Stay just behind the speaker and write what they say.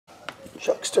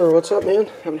Chuckster, what's up, man?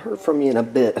 Haven't heard from you in a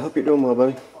bit. Hope you're doing well,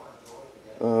 buddy.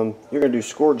 You're going to do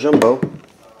score jumbo.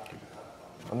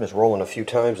 I'm just rolling a few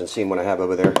times and seeing what I have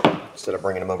over there instead of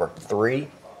bringing them over. 3,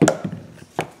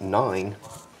 9,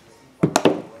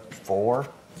 4,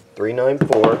 3, 9,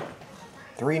 4,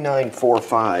 3, 9, 4,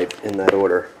 5 in that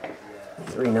order.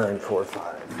 3, 9, 4,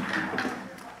 5.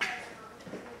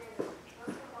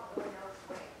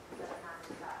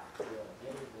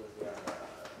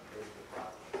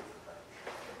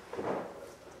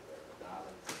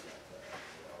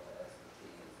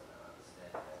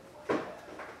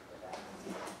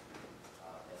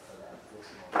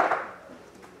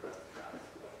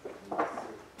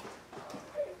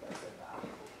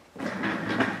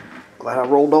 Glad I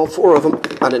rolled all 4 of them.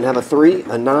 I didn't have a 3,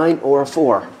 a 9, or a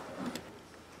 4.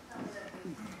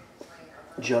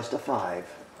 Just a 5.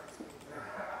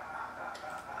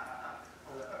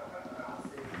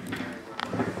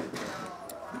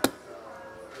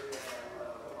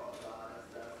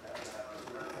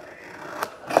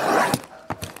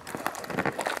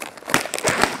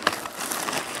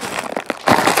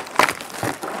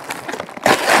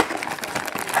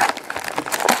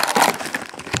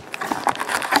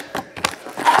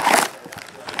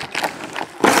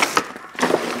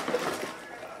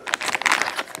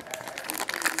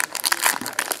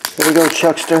 Here we go,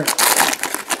 Chuckster.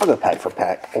 I'll go pack for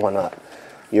pack. Why not?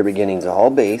 Your beginning's all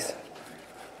base.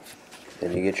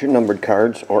 Then you get your numbered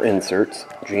cards or inserts.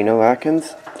 Geno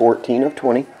Atkins, 14 of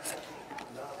 20.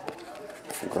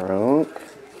 Gronk.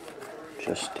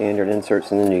 Just standard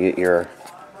inserts, and then you get your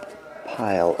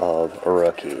pile of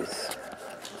rookies.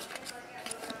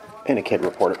 And a kid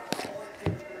reporter.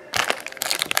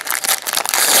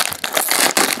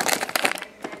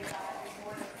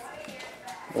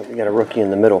 We got a rookie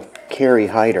in the middle. Carrie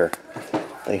Hyder.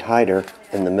 They hide her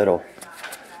in the middle.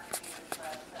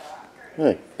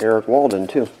 Hey, Eric Walden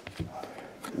too.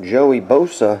 Joey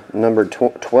Bosa, numbered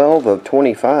 12 of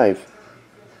 25.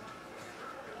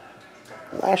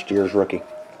 Last year's rookie.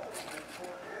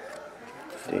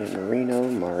 Dan Marino,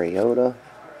 Mariota.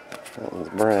 That one's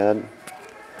Brad.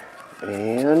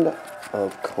 And,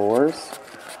 of course,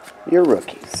 your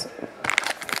rookies.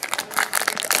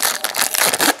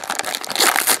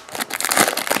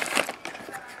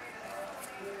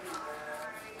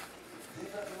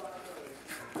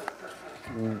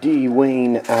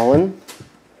 Dwayne Allen,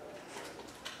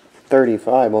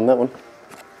 35 on that one.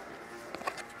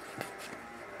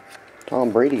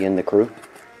 Tom Brady in the crew.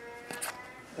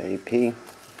 AP. Yeah.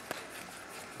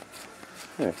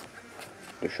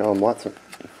 Deshaun Watson.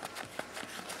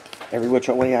 Every which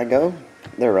way I go,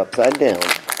 they're upside down.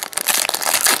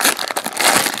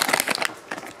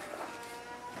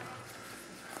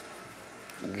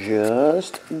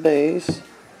 Just base.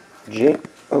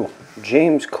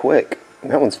 James Quick.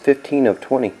 That one's 15 of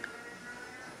 20.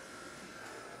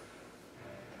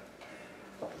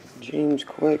 James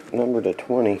Quick, number to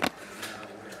 20.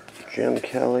 Jim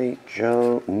Kelly,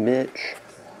 Joe, Mitch,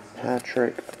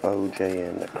 Patrick, OJ,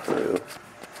 and the crew.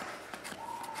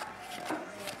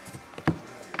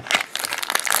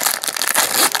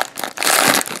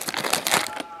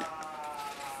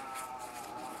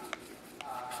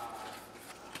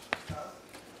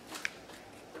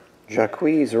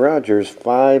 Jacquizz Rodgers,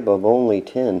 5 of only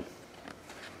 10.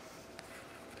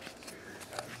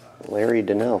 Larry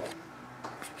Donnell.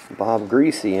 Bob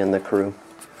Greasy and the crew.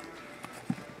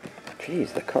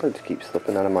 Jeez, the cards keep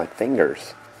slipping out of my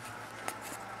fingers.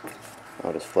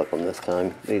 I'll just flip them this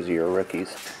time. These are your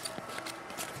rookies.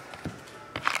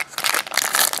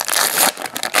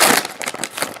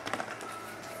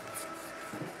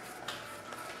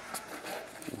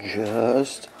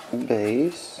 Just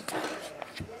base.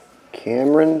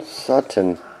 Cameron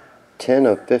Sutton, 10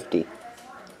 of 50.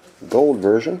 Gold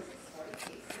version.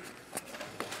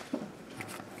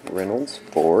 Reynolds,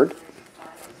 Ford,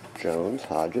 Jones,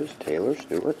 Hodges, Taylor,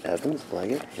 Stewart, Evans,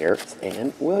 Leggett, Harris,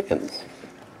 and Williams.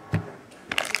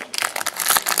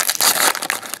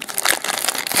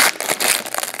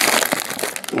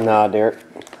 Nah, Derek.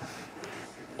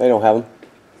 They don't have them.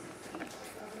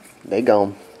 They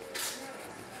gone.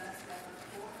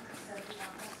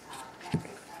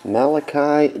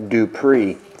 Malachi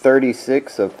Dupree,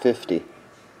 36 of 50.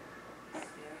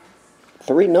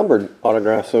 3 numbered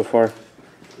autographs so far.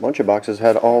 A bunch of boxes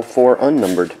had all 4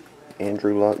 unnumbered.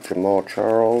 Andrew Luck, Jamal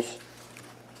Charles,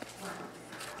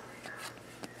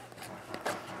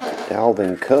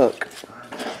 Dalvin Cook,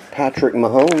 Patrick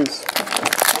Mahomes,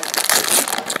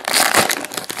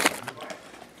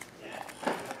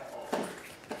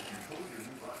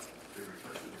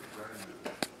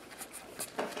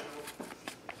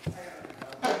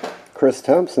 Chris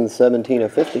Thompson, 17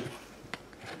 of 50.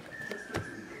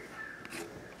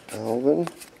 Alvin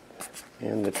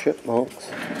and the Chipmunks.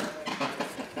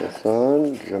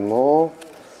 Hassan, Jamal,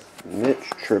 Mitch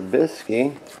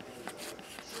Trubisky,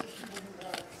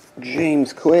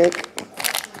 James Quick,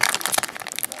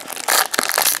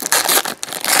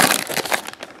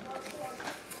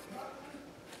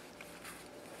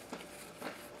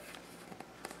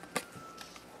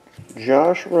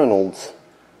 Josh Reynolds.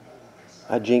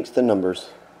 I jinxed the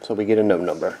numbers, so we get a no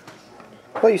number.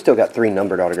 Well, you still got 3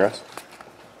 numbered autographs.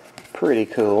 Pretty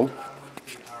cool.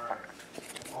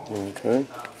 Okay.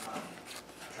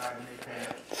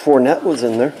 Fournette was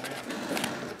in there.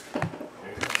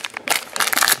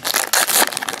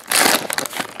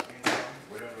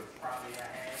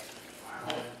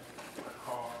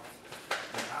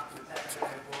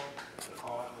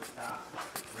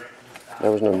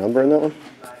 There was no number in that one.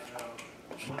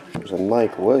 There's a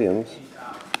Mike Williams.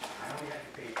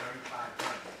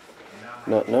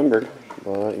 Not numbered,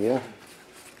 but yeah.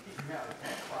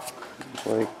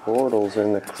 Blake Bortles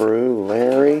in the crew.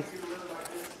 Larry,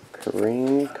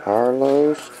 Kareem,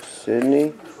 Carlos,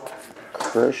 Sydney,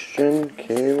 Christian,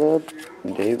 Caleb,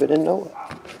 David, and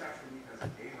Noah.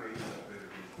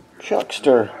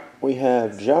 Chuckster, we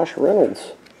have Josh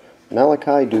Reynolds,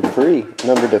 Malachi Dupree,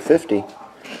 numbered to 50,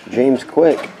 James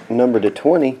Quick, numbered to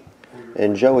 20,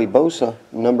 and Joey Bosa,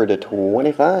 numbered to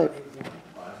 25.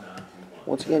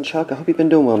 Once again, Chuck, I hope you've been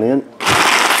doing well, man.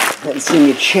 Haven't seen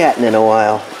you chatting in a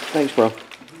while. Thanks, bro.